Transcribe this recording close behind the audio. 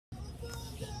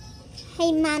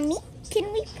Hey, Mommy,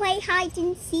 can we play hide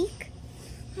and seek?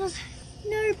 Oh,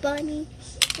 no, Bunny.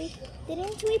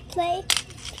 Didn't we play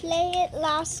it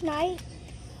last night?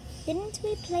 Didn't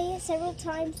we play it several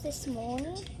times this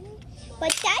morning?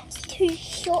 But that's too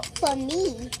short for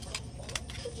me.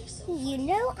 You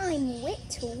know I'm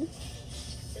little.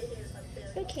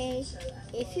 Okay,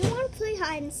 if you want to play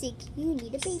hide and seek, you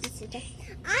need a babysitter.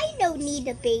 I don't need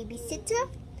a babysitter.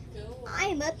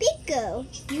 I'm a big girl.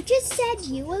 You just said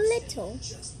you were little.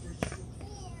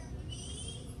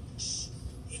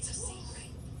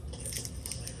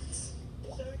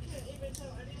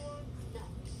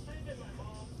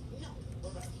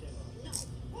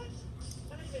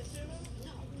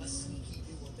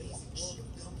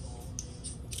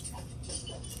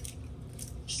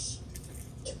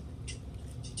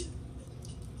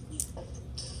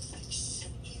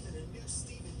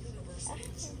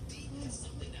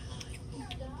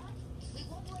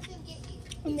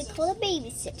 And we call a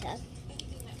babysitter.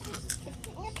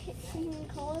 We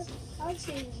call it our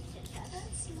babysitter.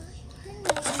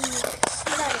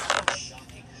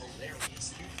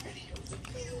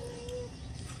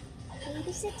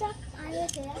 Babysitter, are you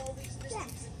there?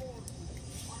 Yes.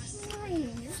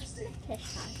 Fine.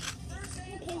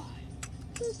 Okay.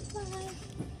 Goodbye.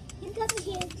 You come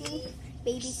here.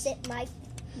 Babysit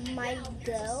my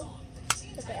girl.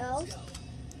 The girl.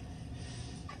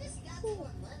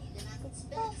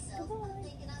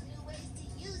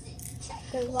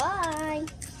 Goodbye.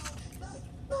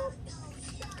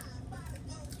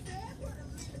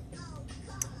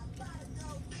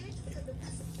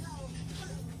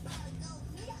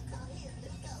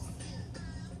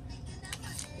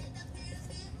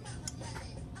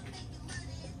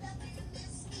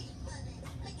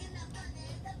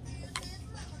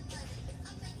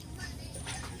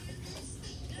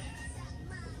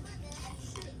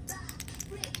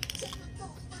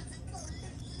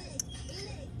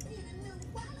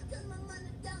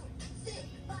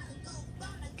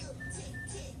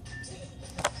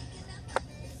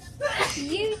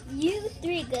 You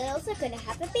three girls are gonna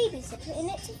have a babysitter, and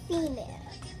it's a female.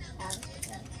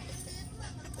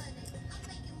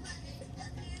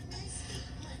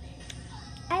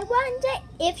 I wonder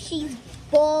if she's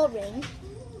boring,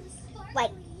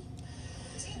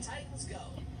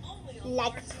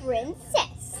 like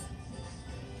princess.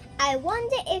 I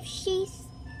wonder if she's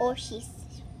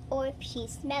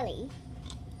smelly,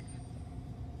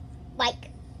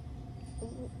 like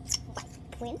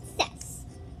princess.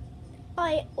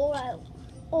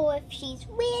 Or if she's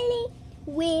really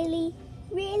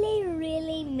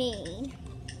mean,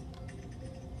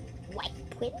 like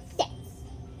princess.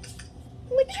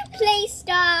 Would you please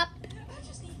stop?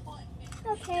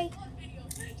 Okay.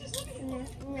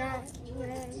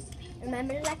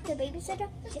 Remember to like the babysitter?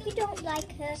 If you don't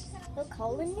like her, we'll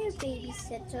call a new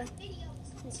babysitter.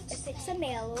 If it's a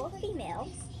male or a female.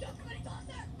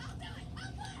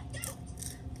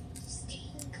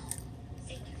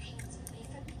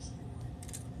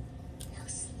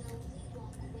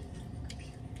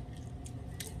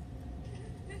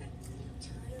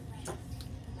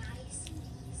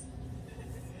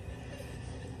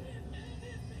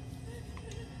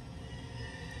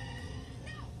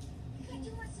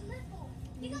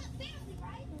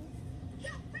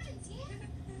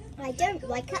 I don't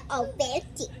like her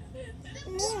already.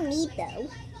 Me neither.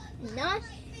 Not,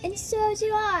 and so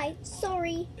do I.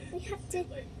 Sorry, we have to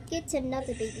get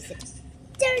another babysitter.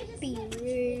 Don't be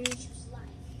rude.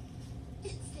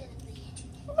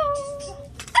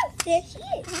 Oh, there she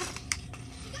is.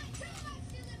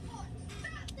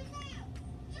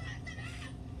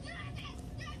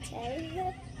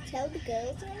 Tell the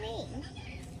girls her name.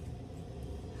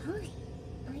 Hi,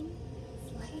 I'm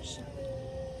Fluttershy.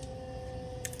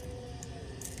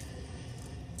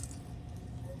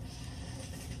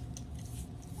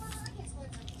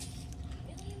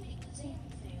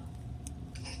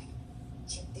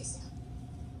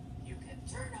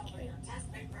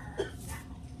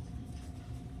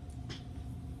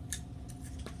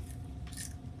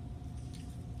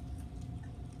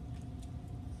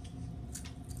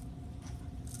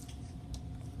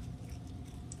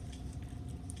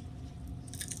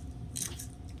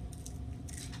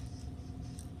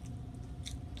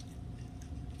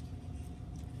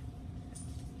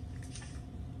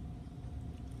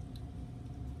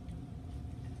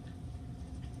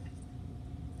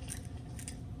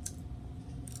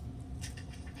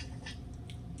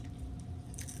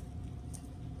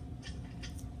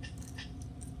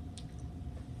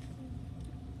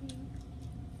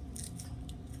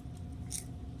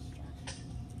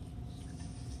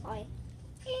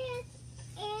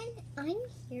 And I'm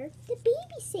here to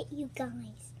babysit you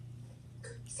guys.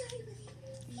 Sorry,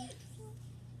 Willie.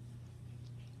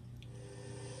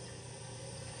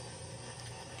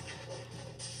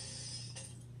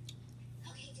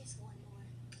 Okay, just one more.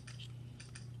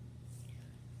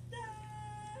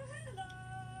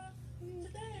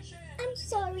 I'm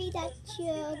sorry that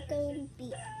you're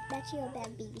a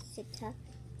bad babysitter.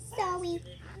 Sorry.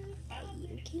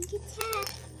 You can get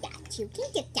out. That you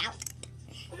can get out.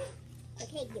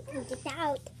 Okay, you can get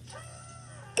out.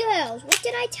 Girls, what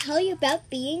did I tell you about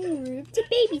being rude to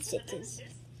babysitters?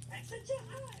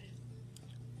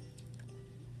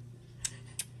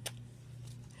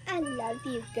 I love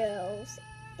you girls.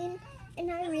 And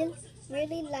I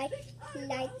really like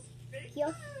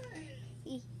your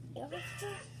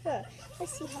fur.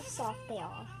 Let's see how soft they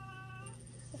are.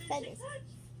 The feathers.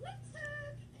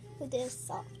 Oh, they're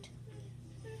soft.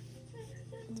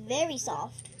 It's very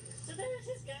soft.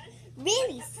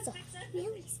 Really soft.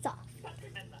 Really soft. I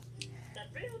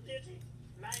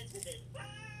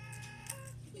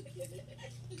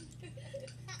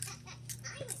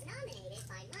was nominated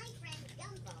by my friend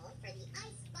Gumball for the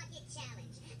Ice Bucket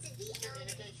Challenge. To be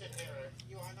Communication error.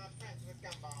 You are not friends with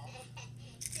Gumball.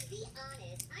 To be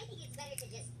honest, I think it's better to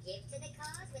just give to the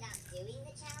cause without doing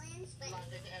the challenge. But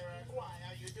Logic error. Why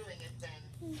are you doing it then?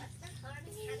 what's the harm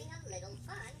in having a little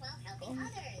fun while helping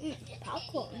others?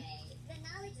 Popcorn. Anyway, the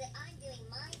knowledge that I'm doing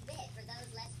my bit for those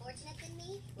less fortunate than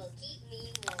me will keep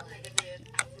me warm. Negative.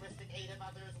 Altruistic aid of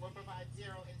others will provide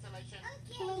zero insulation.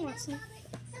 Okay, Hello, Watson. Robert,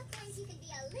 sometimes you can be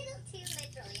a little too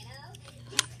literal, you know?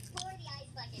 Just pour the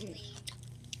ice bucket, please.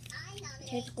 I nominate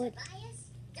Tastes good. Tobias,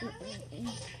 Darwin, and...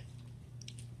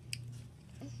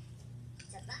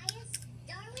 Tobias,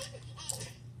 Darwin, and...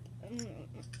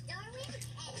 Darwin, and...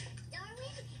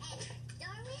 Darwin, and... Darwin, and...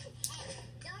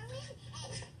 Darwin,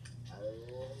 and...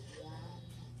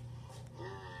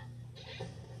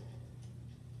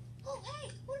 Oh, hey!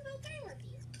 What about Gamer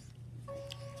Beer?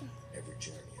 Every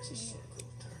journey is a circle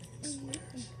turning in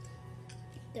squares.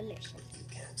 Delicious. You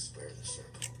can't square the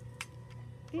circle.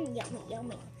 Yummy,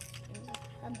 yummy.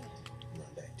 Run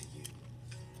back to you.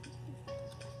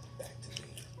 Back to me.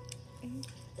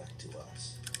 Back to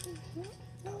us.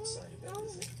 Outside of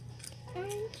everything.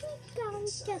 Aren't you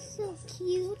guys just so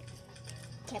cute?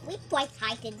 Can we play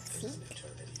hide and seek? An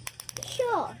eternity.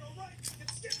 Sure.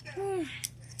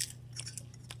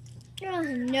 Oh,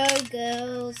 no,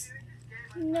 girls.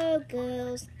 No,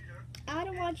 girls. I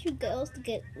don't want you girls to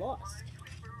get lost.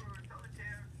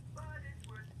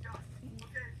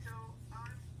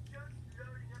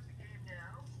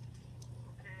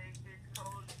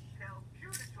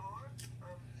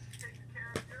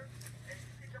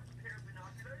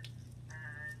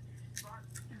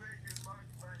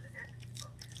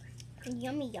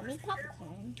 Yummy, yummy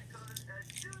popcorn.